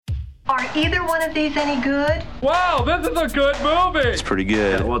Are either one of these any good? Wow, this is a good movie. It's pretty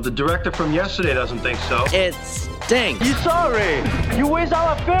good. Yeah, well, the director from yesterday doesn't think so. It stinks. You sorry? You waste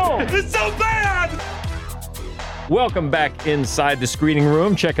our film. It's so bad. Welcome back inside the screening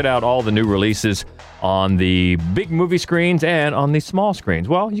room. Check it out, all the new releases on the big movie screens and on the small screens.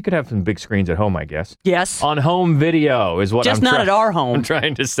 Well, you could have some big screens at home, I guess. Yes. On home video is what Just not at our home. I'm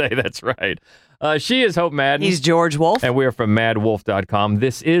trying to say. That's right. She is Hope Madden. He's George Wolf. And we're from madwolf.com.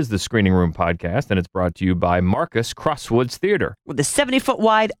 This is the Screening Room Podcast, and it's brought to you by Marcus Crosswoods Theater. With a 70-foot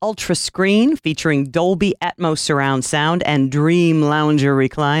wide ultra screen featuring Dolby Atmos surround sound and Dream Lounger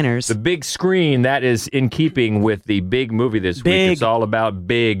recliners. The big screen, that is in keeping with the big movie this week. It's all about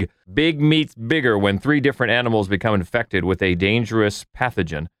big. Big meets bigger when three different animals become infected with a dangerous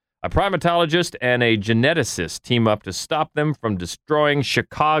pathogen. A primatologist and a geneticist team up to stop them from destroying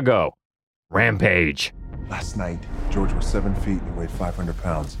Chicago. Rampage. Last night, George was 7 feet and he weighed 500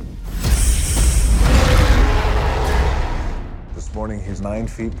 pounds. This morning, he's 9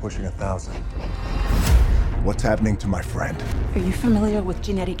 feet, pushing 1,000. What's happening to my friend? Are you familiar with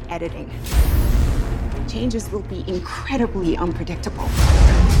genetic editing? Changes will be incredibly unpredictable.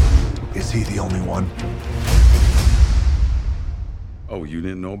 Is he the only one? Oh, you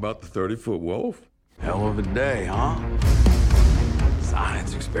didn't know about the 30-foot wolf? Hell of a day, huh?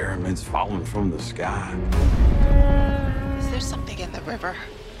 Science experiments falling from the sky. Is there something in the river?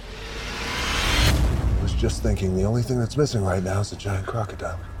 I was just thinking the only thing that's missing right now is a giant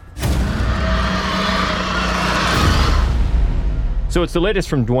crocodile. So it's the latest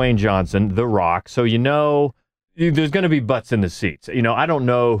from Dwayne Johnson, The Rock. So you know there's going to be butts in the seats. You know, I don't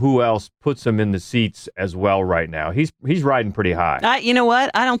know who else puts him in the seats as well right now. He's riding pretty high. You know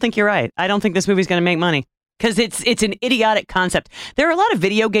what? I don't think you're right. I don't think this movie's going to make money. Because it's an idiotic concept. There are a lot of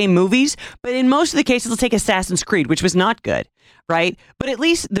video game movies, but in most of the cases, let's take Assassin's Creed, which was not good, right? But at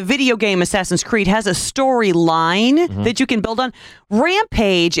least the video game Assassin's Creed has a storyline that you can build on.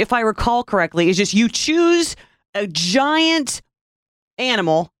 Rampage, if I recall correctly, is just you choose a giant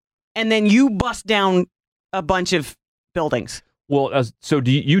animal and then you bust down a bunch of buildings. Well, so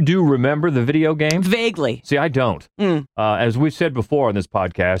do you do remember the video game? Vaguely. See, I don't. As we've said before on this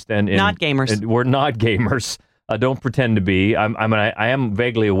podcast, not gamers. And we're not gamers. Don't pretend to be. I am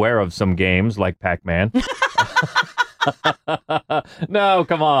vaguely aware of some games like Pac-Man. No,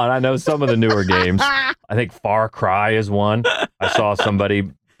 come on. I know some of the newer games. I think Far Cry is one. I saw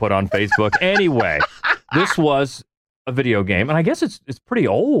somebody put on Facebook. Anyway, this was a video game, and I guess it's pretty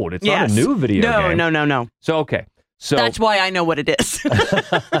old. It's not a new video game. No. So, okay. So that's why I know what it is.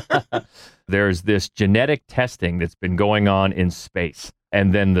 There's this genetic testing that's been going on in space.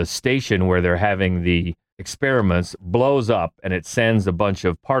 And then the station where they're having the experiments blows up and it sends a bunch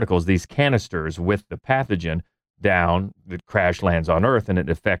of particles, these canisters with the pathogen down that crash lands on Earth, and it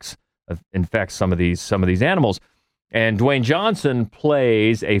infects some of these animals. And Dwayne Johnson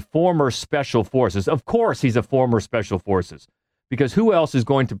plays a former Special Forces. Of course, he's a former Special Forces. Because who else is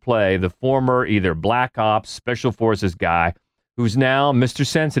going to play the former either Black Ops, Special Forces guy who's now Mr.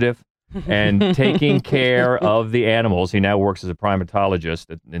 Sensitive and taking care of the animals? He now works as a primatologist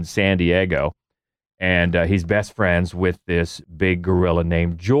in San Diego. And he's best friends with this big gorilla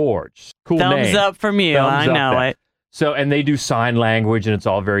named George. Cool name. Thumbs up from you. I know it. So, and they do sign language, and it's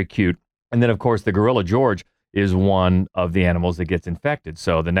all very cute. And then, of course, the gorilla George is one of the animals that gets infected.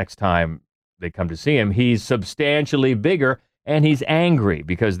 So the next time they come to see him, he's substantially bigger. And he's angry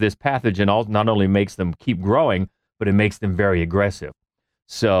because this pathogen not only makes them keep growing, but it makes them very aggressive.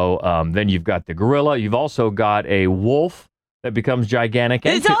 So then you've got the gorilla. You've also got a wolf that becomes gigantic.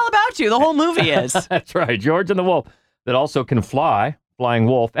 It's all about you. The whole movie is. That's right. George and the wolf that also can fly, flying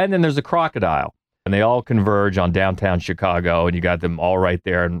wolf. And then there's a crocodile. And they all converge on downtown Chicago. And you got them all right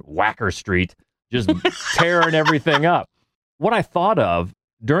there in Wacker Street, just tearing everything up. What I thought of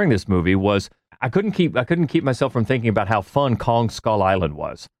during this movie was I couldn't keep myself from thinking about how fun Kong Skull Island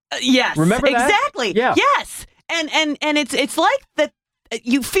was. Yes. Remember that? Exactly. Yeah. Yes. And it's like that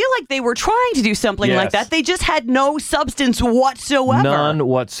you feel like they were trying to do something like that. They just had no substance whatsoever. None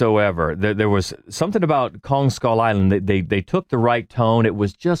whatsoever. There was something about Kong Skull Island. They took the right tone. It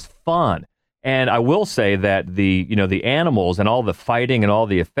was just fun. And I will say that the animals and all the fighting and all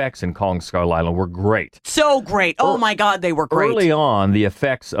the effects in Kong Skull Island were great. So great. Oh my God, they were great. Early on, the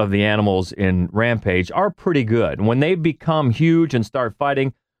effects of the animals in Rampage are pretty good. When they become huge and start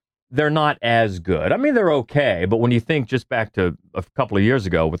fighting, they're not as good. I mean, they're okay, but when you think just back to a couple of years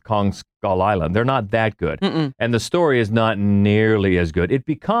ago with Kong Skull Island, they're not that good. And the story is not nearly as good. It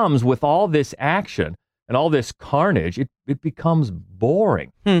becomes, with all this action and all this carnage, it becomes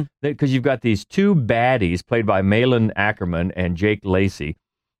boring. Because you've got these two baddies played by Malin Ackerman and Jake Lacey,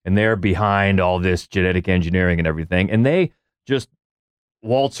 and they're behind all this genetic engineering and everything, and they just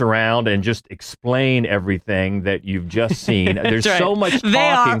waltz around and just explain everything that you've just seen. There's right. so much talking. They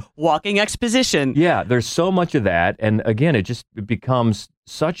are walking exposition. Yeah, there's so much of that. And again, it becomes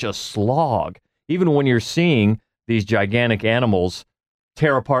such a slog. Even when you're seeing these gigantic animals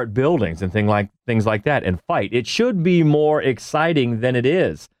tear apart buildings and things like that and fight. It should be more exciting than it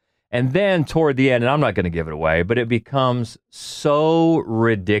is. And then toward the end, and I'm not going to give it away, but it becomes so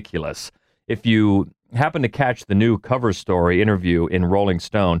ridiculous. If you happen to catch the new cover story interview in Rolling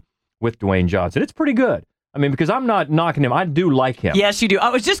Stone with Dwayne Johnson, it's pretty good. I mean, because I'm not knocking him. I do like him. Yes, you do. I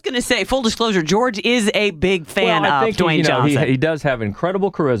was just going to say, full disclosure, George is a big fan of Dwayne Johnson. He does have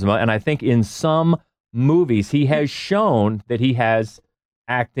incredible charisma, and I think in some movies he has shown that he has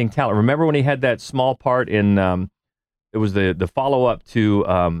acting talent. Remember when he had that small part in, it was the follow-up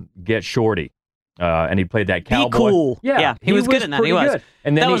to Get Shorty, and he played that cowboy. Be Cool. Yeah, he was good in that. He was. Good.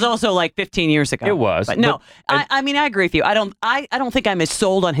 And then that was also like 15 years ago. It was. But no, I mean, I agree with you. I don't think I'm as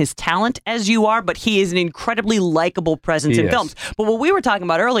sold on his talent as you are, but he is an incredibly likable presence in films. But what we were talking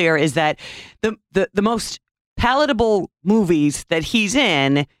about earlier is that the most palatable movies that he's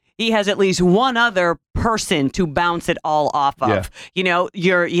in, he has at least one other person to bounce it all off of.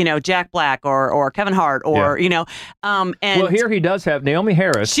 Yeah. Jack Black or Kevin Hart or, and well, here he does have Naomi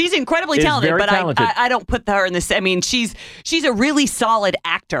Harris. She's incredibly talented, but I don't put her in this. I mean, she's a really solid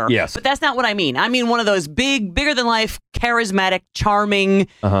actor. Yes. But that's not what I mean. I mean one of those bigger than life, charismatic, charming.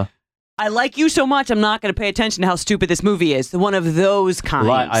 I like you so much, I'm not going to pay attention to how stupid this movie is. One of those kinds.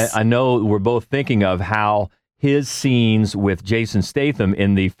 Well, I know we're both thinking of how his scenes with Jason Statham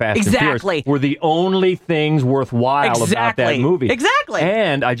in the Fast and Furious were the only things worthwhile about that movie. Exactly.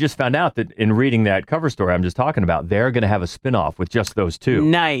 And I just found out that in reading that cover story I'm just talking about, they're going to have a spinoff with just those two.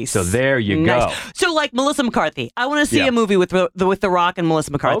 Nice. So there you go. So like Melissa McCarthy. I want to see a movie with The Rock and Melissa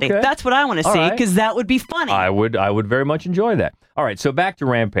McCarthy. Okay. That's what I want to see because that would be funny. I would very much enjoy that. All right, so back to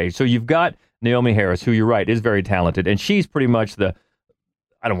Rampage. So you've got Naomi Harris, who you're right, is very talented, and she's pretty much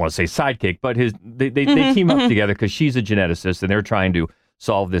I don't want to say sidekick, but they team up together because she's a geneticist and they're trying to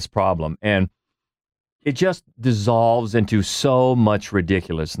solve this problem. And it just dissolves into so much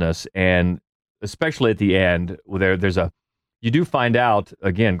ridiculousness. And especially at the end, you do find out,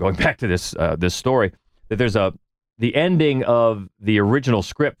 again, going back to this story, that the ending of the original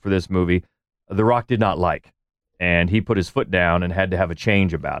script for this movie, The Rock did not like. And he put his foot down and had to have a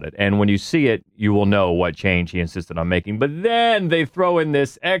change about it. And when you see it, you will know what change he insisted on making. But then they throw in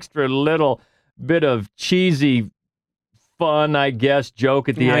this extra little bit of cheesy fun, I guess, joke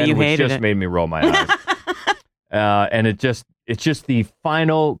at the end, which just made me roll my eyes. And it's just the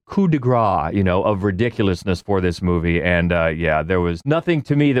final coup de grace, of ridiculousness for this movie. And there was nothing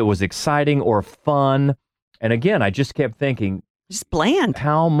to me that was exciting or fun. And again, I just kept thinking, just bland.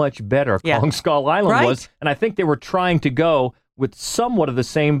 How much better Kong Skull Island was. And I think they were trying to go with somewhat of the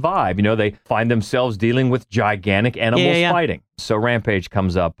same vibe. They find themselves dealing with gigantic animals fighting. So Rampage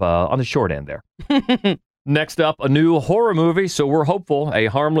comes up on the short end there. Next up, a new horror movie. So we're hopeful a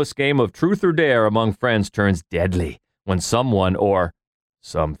harmless game of truth or dare among friends turns deadly when someone or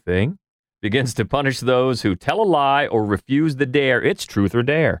something begins to punish those who tell a lie or refuse the dare. It's truth or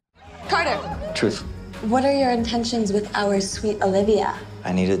dare. Carter. Truth. What are your intentions with our sweet Olivia?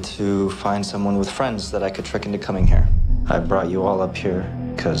 I needed to find someone with friends that I could trick into coming here. I brought you all up here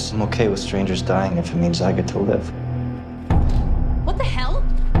because I'm okay with strangers dying if it means I get to live. What the hell?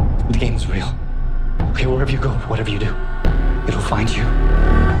 The game's real. Okay, wherever you go, whatever you do, it'll find you.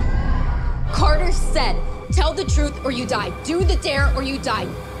 Carter said, tell the truth or you die. Do the dare or you die.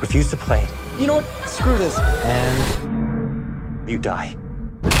 Refuse to play. You know what? Screw this. And you die.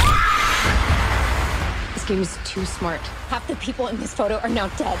 This game is too smart. Half the people in this photo are now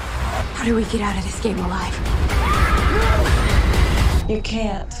dead. How do we get out of this game alive? You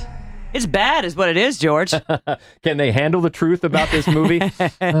can't. It's bad is what it is, George. Can they handle the truth about this movie?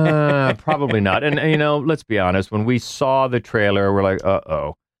 Probably not. And, let's be honest. When we saw the trailer, we're like,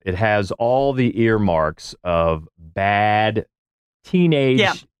 uh-oh. It has all the earmarks of bad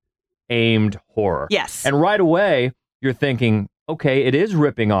teenage-aimed horror. Yes. And right away, you're thinking, okay, it is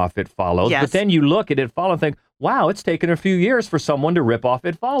ripping off It Follows. Yes. But then you look at It Follows and think, wow, it's taken a few years for someone to rip off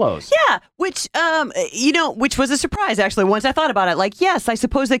It Follows. Yeah, which was a surprise, actually, once I thought about it. Like, yes, I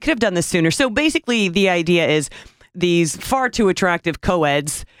suppose they could have done this sooner. So basically, the idea is these far too attractive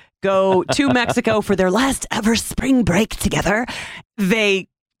co-eds go to Mexico for their last ever spring break together. They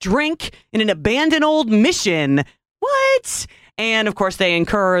drink in an abandoned old mission. What? And, of course, they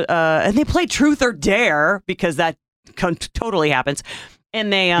incur, and they play Truth or Dare, because that totally happens.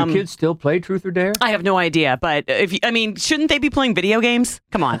 And they Do kids still play Truth or Dare? I have no idea, but shouldn't they be playing video games?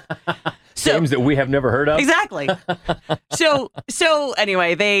 Come on. Games that we have never heard of? Exactly. So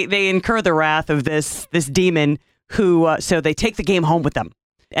anyway, they incur the wrath of this demon who so they take the game home with them.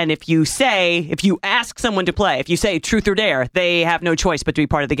 And if you ask someone to play, if you say Truth or Dare, they have no choice but to be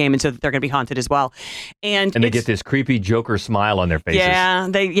part of the game, and so that they're going to be haunted as well. And they get this creepy Joker smile on their faces.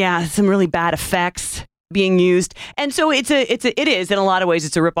 Yeah, some really bad effects being used. And so it is in a lot of ways,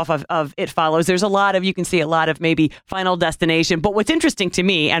 it's a ripoff of It Follows. There's you can see a lot of maybe Final Destination. But what's interesting to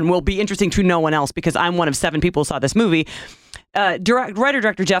me, and will be interesting to no one else, because I'm one of 7 people who saw this movie,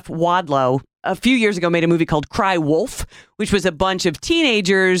 writer-director Jeff Wadlow a few years ago made a movie called Cry Wolf, which was a bunch of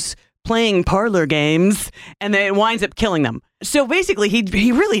teenagers playing parlor games, and then it winds up killing them. So basically,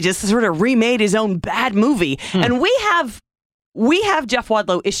 he really just sort of remade his own bad movie. And we have Jeff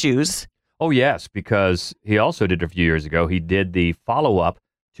Wadlow issues. Oh, yes, because he also did a few years ago, he did the follow-up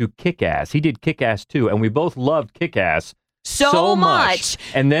to Kick-Ass. He did Kick-Ass 2, and we both loved Kick-Ass so much.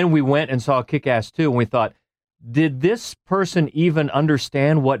 And then we went and saw Kick-Ass 2, and we thought, did this person even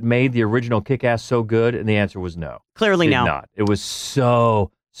understand what made the original Kick-Ass so good? And the answer was no. Clearly no. Not. It was so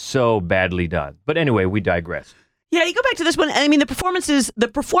badly done. But anyway, we digress. Yeah, you go back to this one. I mean, the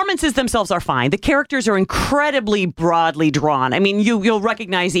performances themselves are fine. The characters are incredibly broadly drawn. I mean, you'll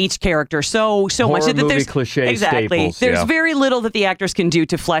recognize each character so much. Horror That movie cliche staples. There's very little that the actors can do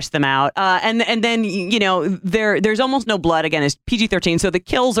to flesh them out. And then there's almost no blood. Again, it's PG-13, so the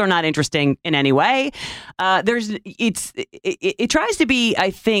kills are not interesting in any way. It tries to be,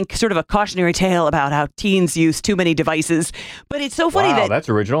 I think, sort of a cautionary tale about how teens use too many devices. But it's so funny that's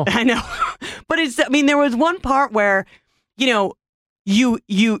original. I know. But there was one part where, you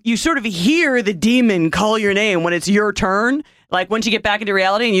sort of hear the demon call your name when it's your turn. Like once you get back into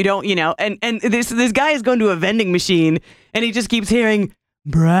reality and you don't, and this guy is going to a vending machine and he just keeps hearing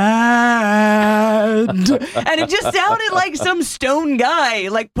Brad. And it just sounded like some stone guy,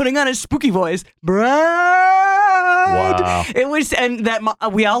 like putting on a spooky voice. Brad. Wow. It was, and that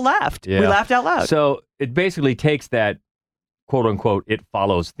we all laughed. Yeah. We laughed out loud. So it basically takes that quote unquote It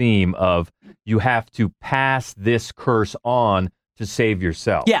Follows theme of you have to pass this curse on to save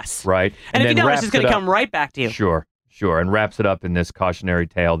yourself. Yes. Right? And if you don't, it's just going to come right back to you. Sure. And wraps it up in this cautionary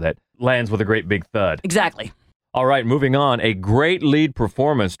tale that lands with a great big thud. Exactly. All right, moving on. A great lead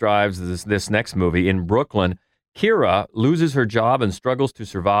performance drives this next movie. In Brooklyn, Kyra loses her job and struggles to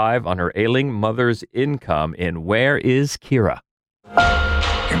survive on her ailing mother's income in Where is Kyra? Your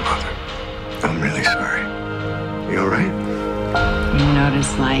mother. I'm really sorry. You all right? You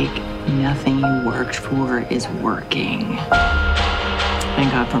notice, like, nothing you worked for is working.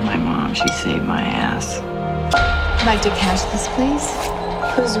 Thank God for my mom. She saved my ass. I'd like to cash this, please.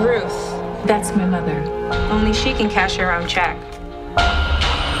 Who's Ruth? That's my mother. Only she can cash her own check.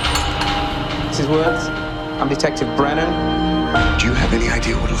 Mrs. Woods, I'm Detective Brennan. Do you have any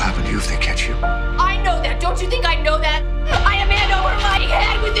idea what'll happen to you if they catch you? I know that. Don't you think I know that? I am in over my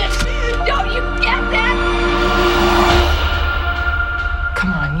head with this. Don't you get that?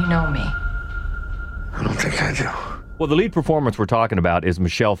 Come on, you know me. I don't think I do. Well, the lead performance we're talking about is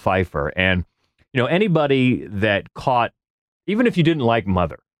Michelle Pfeiffer. And, anybody that caught, even if you didn't like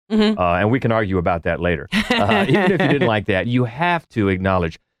Mother, and we can argue about that later, even if you didn't like that, you have to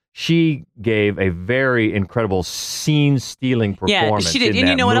acknowledge she gave a very incredible scene-stealing performance. Yeah, she did. In And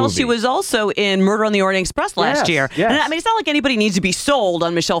that you know what else? movie. She was also in Murder on the Orient Express last year. Yes. And I mean, it's not like anybody needs to be sold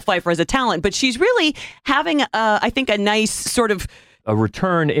on Michelle Pfeiffer as a talent, but she's really having, I think, a nice sort of a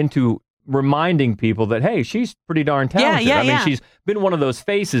return into reminding people that, hey, she's pretty darn talented. I mean, she's been one of those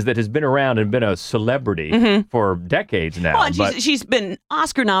faces that has been around and been a celebrity for decades now. Well, and she's been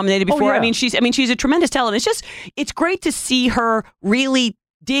Oscar nominated before. Oh, yeah. I mean, she's a tremendous talent. It's great to see her really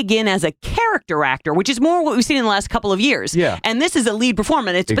dig in as a character actor, which is more what we've seen in the last couple of years. Yeah. And this is a lead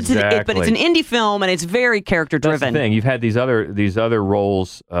performance. But it's an indie film, and it's very character driven. That's the thing. You've had these other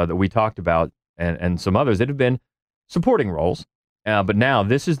roles that we talked about, and some others that have been supporting roles. But now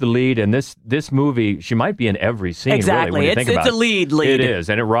this is the lead, and this movie, she might be in every scene. Exactly. Really, when you think about it's a lead. It is,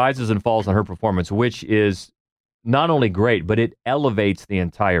 and it rises and falls on her performance, which is not only great, but it elevates the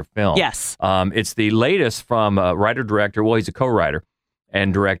entire film. Yes. It's the latest from writer-director, well, he's a co-writer,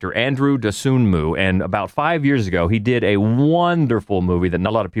 and director Andrew Dasunmu. And about 5 years ago, he did a wonderful movie that not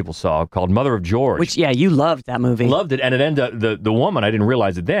a lot of people saw called Mother of George. Which, you loved that movie. Loved it. And it ended up, the woman, I didn't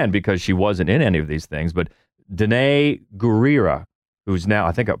realize it then because she wasn't in any of these things, but Danae Gurira, who's now,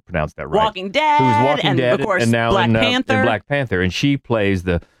 I think I pronounced that right. Walking Dead. Who's Walking Dead. Of course, and now Black Panther. in Black Panther. And she plays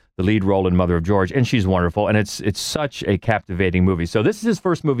the lead role in Mother of George. And she's wonderful. And it's such a captivating movie. So this is his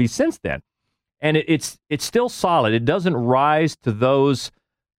first movie since then. And it's still solid. It doesn't rise to those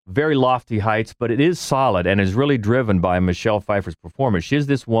very lofty heights, but it is solid and is really driven by Michelle Pfeiffer's performance. She is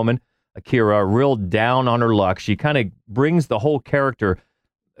this woman, Kyra, real down on her luck. She kind of brings the whole character,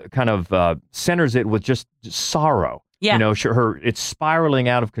 kind of centers it with just sorrow. Yeah. You know, it's spiraling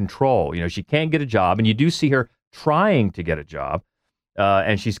out of control. You know, she can't get a job, and you do see her trying to get a job,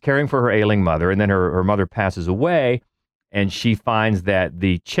 and she's caring for her ailing mother, and then her mother passes away, and she finds that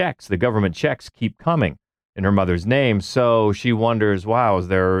the government checks keep coming in her mother's name, so she wonders, wow,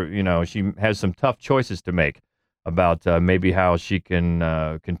 she has some tough choices to make about maybe how she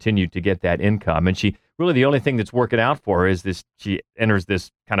can continue to get that income, and really the only thing that's working out for her is she enters this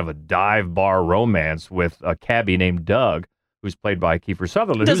kind of a dive bar romance with a cabbie named Doug, who's played by Kiefer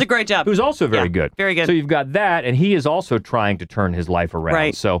Sutherland. Does a great job. Who's also very good. Very good. So you've got that, and he is also trying to turn his life around.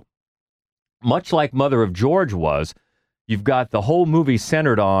 Right. So much like Mother of George was, you've got the whole movie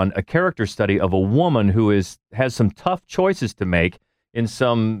centered on a character study of a woman who has some tough choices to make in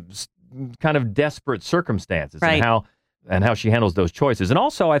some kind of desperate circumstances, right. and how she handles those choices. And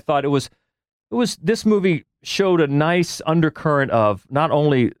also, I thought this movie showed a nice undercurrent of not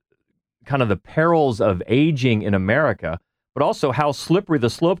only kind of the perils of aging in America, but also how slippery the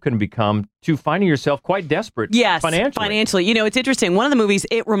slope can become to finding yourself quite desperate financially. You know, it's interesting. One of the movies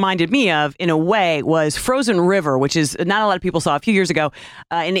it reminded me of, in a way, was Frozen River, which is not a lot of people saw a few years ago,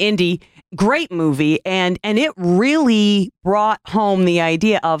 an indie. Great movie, and it really brought home the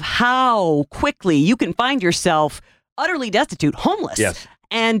idea of how quickly you can find yourself utterly destitute, homeless. Yes.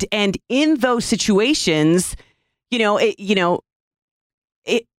 And in those situations, it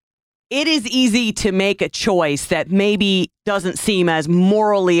is easy to make a choice that maybe doesn't seem as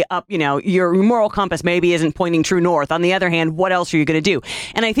morally up, your moral compass maybe isn't pointing true north. On the other hand, what else are you going to do?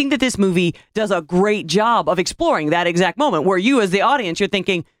 And I think that this movie does a great job of exploring that exact moment where you as the audience, you're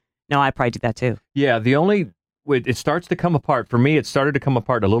thinking, no, I probably did that too. Yeah, it starts to come apart. For me, it started to come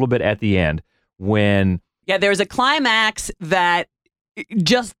apart a little bit at the end when... Yeah, there's a climax that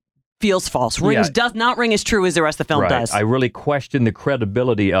just feels false. Does not ring as true as the rest of the film does. I really question the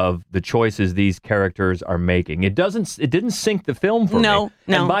credibility of the choices these characters are making. It didn't sink the film for me. No.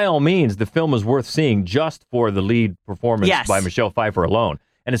 And by all means, the film is worth seeing just for the lead performance by Michelle Pfeiffer alone.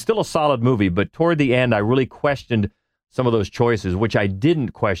 And it's still a solid movie, but toward the end, I really questioned some of those choices, which I didn't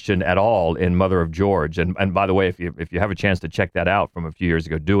question at all in Mother of George. And by the way, if you have a chance to check that out from a few years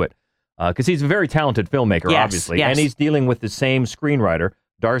ago, do it. Because he's a very talented filmmaker, obviously. Yes. And he's dealing with the same screenwriter,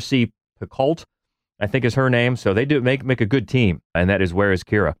 Darcy Picoult, I think is her name. So they do make a good team. And that is Where is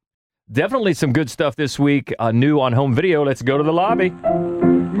Kyra? Definitely some good stuff this week. New on home video. Let's go to the lobby.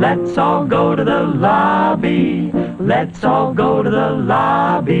 Let's all go to the lobby. Let's all go to the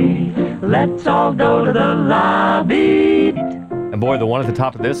lobby. Let's all go to the lobby. And boy, the one at the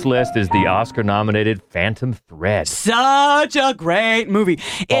top of this list is the Oscar-nominated Phantom Thread. Such a great movie.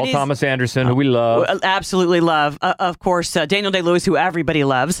 Paul Thomas Anderson, who we love. Absolutely love. Of course, Daniel Day-Lewis, who everybody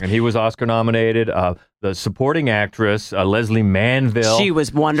loves. And he was Oscar-nominated. The supporting actress, Leslie Manville. She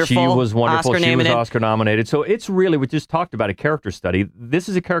was wonderful. She was wonderful. She was Oscar-nominated. Oscar-nominated. So it's really, we just talked about a character study. This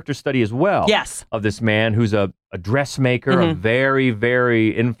is a character study as well. Yes. Of this man who's a dressmaker, a very,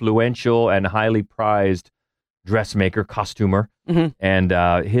 very influential and highly prized dressmaker, costumer. And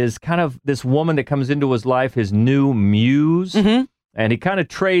his kind of this woman that comes into his life, his new muse, and he kind of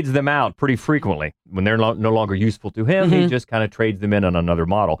trades them out pretty frequently. When they're no longer useful to him, he just kind of trades them in on another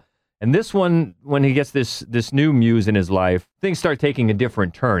model. And this one, when he gets this new muse in his life, things start taking a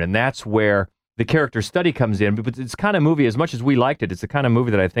different turn, and that's where the character study comes in. But it's kind of movie, as much as we liked it, it's the kind of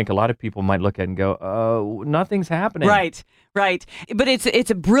movie that I think a lot of people might look at and go, nothing's happening. Right. But it's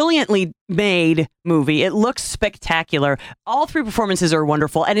a brilliantly made movie. It looks spectacular. All three performances are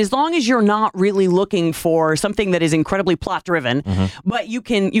wonderful. And as long as you're not really looking for something that is incredibly plot driven, but you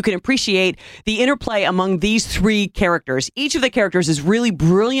can appreciate the interplay among these three characters. Each of the characters is really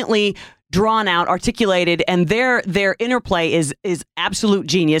brilliantly drawn out, articulated, and their interplay is absolute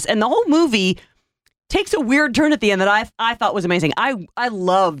genius. And the whole movie takes a weird turn at the end that I thought was amazing. I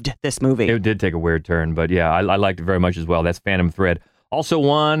loved this movie. It did take a weird turn, but yeah, I liked it very much as well. That's Phantom Thread. Also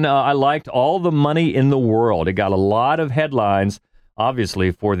one, I liked All the Money in the World. It got a lot of headlines,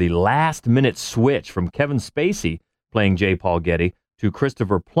 obviously, for the last-minute switch from Kevin Spacey playing J. Paul Getty to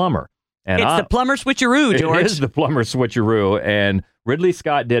Christopher Plummer. And it's the Plummer switcheroo, George. It is the Plummer switcheroo, and Ridley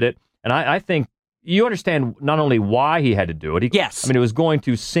Scott did it. And I think you understand not only why he had to do it. Yes. I mean, it was going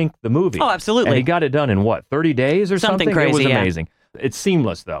to sink the movie. Oh, absolutely. And he got it done in, 30 days or something? Crazy, it was amazing. It's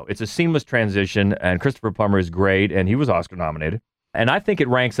seamless, though. It's a seamless transition, and Christopher Plummer is great, and he was Oscar-nominated. And I think it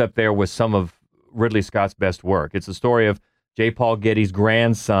ranks up there with some of Ridley Scott's best work. It's a story of J. Paul Getty's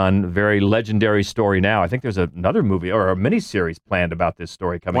grandson. Very legendary story now. I think there's another movie or a miniseries planned about this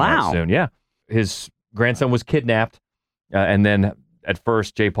story coming out soon. Yeah. His grandson was kidnapped, and then at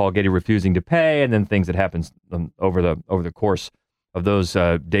first J. Paul Getty refusing to pay, and then things that happens over the course of those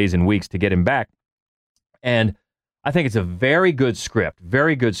days and weeks to get him back. And I think it's a very good script.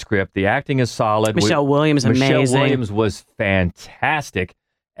 Very good script. The acting is solid. Michelle Williams, amazing. Michelle Williams was fantastic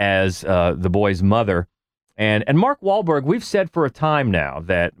as the boy's mother. And Mark Wahlberg, we've said for a time now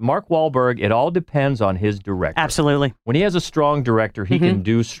that Mark Wahlberg, it all depends on his director. Absolutely. When he has a strong director, he can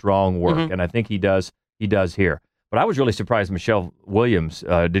do strong work, and I think he does here. But I was really surprised Michelle Williams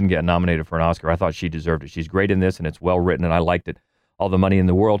didn't get nominated for an Oscar. I thought she deserved it. She's great in this, and it's well written, and I liked it. All the money in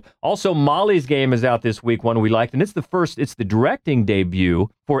the world. Also, Molly's Game is out this week, one we liked, and it's the directing debut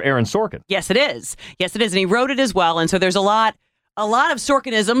for Aaron Sorkin. Yes, it is. Yes, it is, and he wrote it as well, and so there's a lot of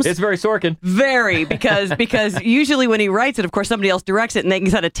Sorkinisms. It's very Sorkin. Very, because usually when he writes it, of course, somebody else directs it, and they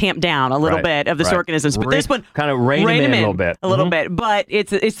can kind of tamp down a little bit of the Sorkinisms. But this one kind of rein him in a little bit. A little bit. But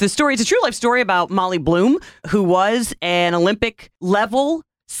it's the story. It's a true life story about Molly Bloom, who was an Olympic level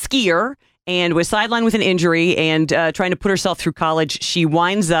skier and was sidelined with an injury and trying to put herself through college. She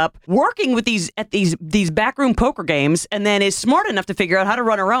winds up working with these backroom poker games, and then is smart enough to figure out how to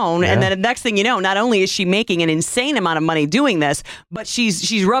run her own. Yeah. And then the next thing you know, not only is she making an insane amount of money doing this, but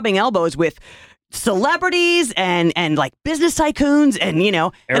she's rubbing elbows with celebrities and like business tycoons and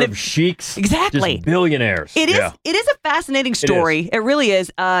Arab sheiks, exactly, just billionaires. It is a fascinating story. It really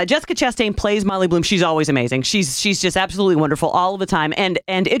is. Jessica Chastain plays Molly Bloom. She's always amazing. She's just absolutely wonderful all of the time. And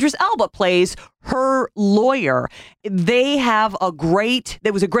Idris Elba plays her lawyer. There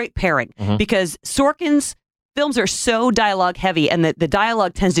was a great pairing because Sorkin's films are so dialogue heavy, and the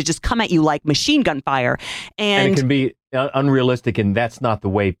dialogue tends to just come at you like machine gun fire, and it can be unrealistic, and that's not the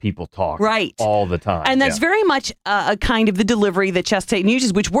way people talk all the time. And that's very much a kind of the delivery that Chastain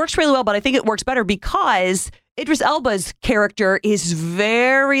uses, which works really well, but I think it works better because Idris Elba's character is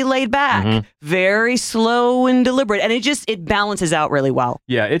very laid back, very slow and deliberate, and it balances out really well.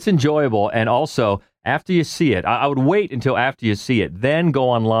 Yeah, it's enjoyable, and also after you see it, I would wait until after you see it, then go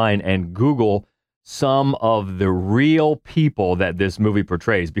online and Google some of the real people that this movie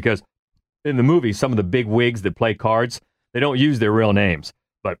portrays, because in the movie, some of the big wigs that play cards, they don't use their real names,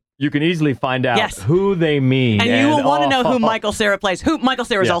 but you can easily find out who they mean. And you will want to know who Michael Cera plays. Michael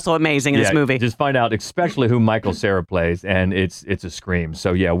Cera is also amazing in this movie. Just find out especially who Michael Cera plays, and it's a scream.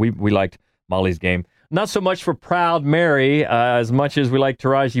 So yeah, we liked Molly's Game. Not so much for Proud Mary, as much as we like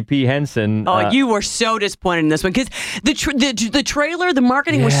Taraji P. Henson. You were so disappointed in this one because the trailer, the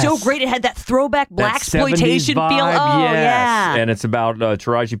marketing was so great. It had that throwback blaxploitation feel. Yeah. And it's about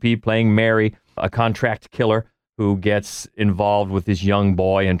Taraji P. playing Mary, a contract killer who gets involved with this young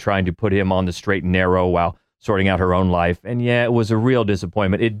boy and trying to put him on the straight and narrow while sorting out her own life. And yeah, it was a real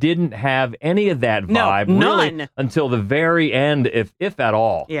disappointment. It didn't have any of that vibe really until the very end, if at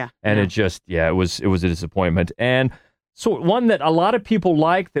all. Yeah. And it just, it was a disappointment. And so one that a lot of people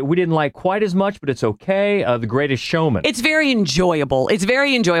like that we didn't like quite as much, but it's okay, The Greatest Showman. It's very enjoyable. It's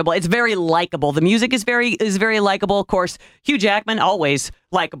very likable. The music is very likable. Of course, Hugh Jackman, always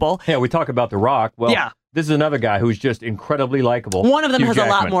likable. Yeah, we talk about The Rock. Well, this is another guy who's just incredibly likable. One of them has a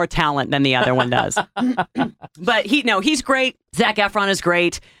lot more talent than the other one does. But he's great. Zac Efron is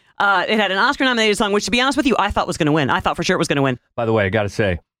great. It had an Oscar-nominated song, which, to be honest with you, I thought was going to win. I thought for sure it was going to win. By the way, I got to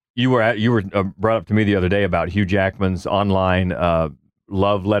say, you were brought up to me the other day about Hugh Jackman's online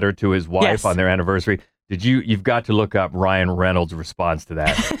love letter to his wife on their anniversary. You've got to look up Ryan Reynolds' response to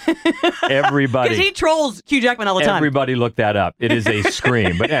that. Everybody. Because he trolls Hugh Jackman all the time. Everybody look that up. It is a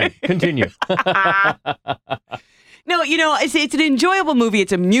scream. But continue. No, it's an enjoyable movie.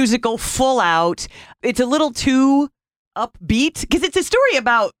 It's a musical, full out. It's a little too upbeat because it's a story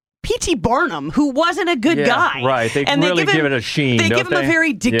about P.T. Barnum, who wasn't a good guy. Right. They really give it a sheen, They give him a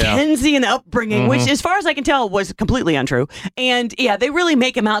very Dickensian upbringing, which, as far as I can tell, was completely untrue. And, they really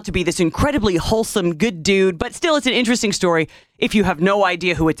make him out to be this incredibly wholesome, good dude. But still, it's an interesting story if you have no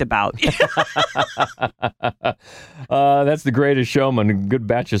idea who it's about. That's The Greatest Showman. A good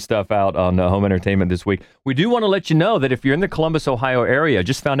batch of stuff out on home entertainment this week. We do want to let you know that if you're in the Columbus, Ohio area,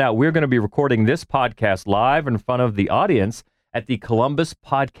 just found out we're going to be recording this podcast live in front of the audience at the Columbus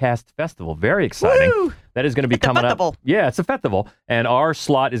Podcast Festival. Very exciting. Woo! That is going to be coming up. Yeah, it's a festival. And our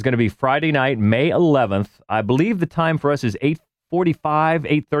slot is going to be Friday night, May 11th. I believe the time for us is 8:45,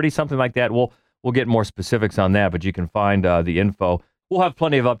 8:30, something like that. We'll get more specifics on that, but you can find the info. We'll have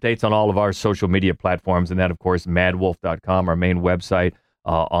plenty of updates on all of our social media platforms, and that, of course, madwolf.com, our main website.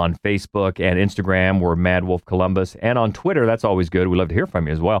 On Facebook and Instagram, we're Mad Wolf Columbus. And on Twitter, that's always good. We love to hear from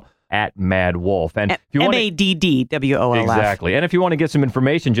you as well. @MaddWolf. And if you want MaddWolf. Exactly. And if you want to get some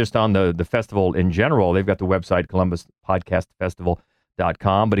information just on the festival in general, they've got the website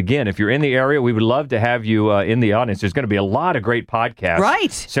ColumbusPodcastFestival.com. But again, if you're in the area, we would love to have you in the audience. There's going to be a lot of great podcasts.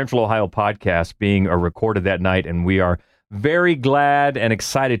 Right. Central Ohio podcasts being recorded that night, and we are very glad and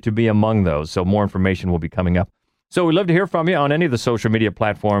excited to be among those. So more information will be coming up. So we'd love to hear from you on any of the social media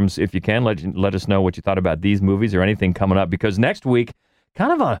platforms. If you can, let us know what you thought about these movies or anything coming up, because next week,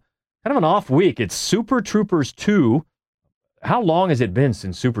 kind of an off week. It's Super Troopers 2. How long has it been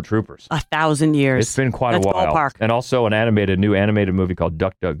since Super Troopers? 1,000 years. It's been quite a while. Ballpark. And also an new animated movie called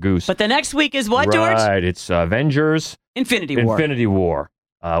Duck, Duck, Goose. But the next week is what, George? Right. It's Avengers. Infinity War.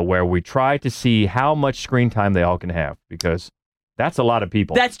 Where we try to see how much screen time they all can have, because that's a lot of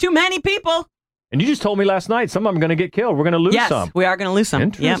people. That's too many people. And you just told me last night some of them are going to get killed. We're going to lose some. Yes, we are going to lose some.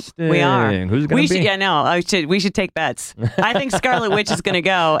 Interesting. Yep, we are. Who's going to be? Yeah, no, we should take bets. I think Scarlet Witch is going to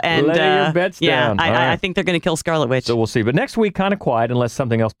go. And, lay your bets down. I think they're going to kill Scarlet Witch. So we'll see. But next week, kind of quiet unless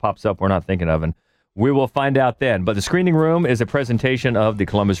something else pops up we're not thinking of. And we will find out then. But the Screening Room is a presentation of the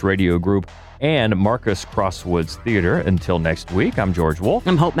Columbus Radio Group and Marcus Crosswoods Theater. Until next week, I'm George Wolf.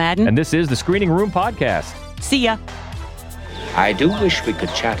 I'm Hope Madden. And this is the Screening Room Podcast. See ya. I do wish we could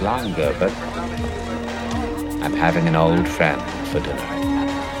chat longer, but I'm having an old friend for dinner.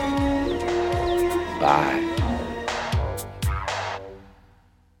 Bye.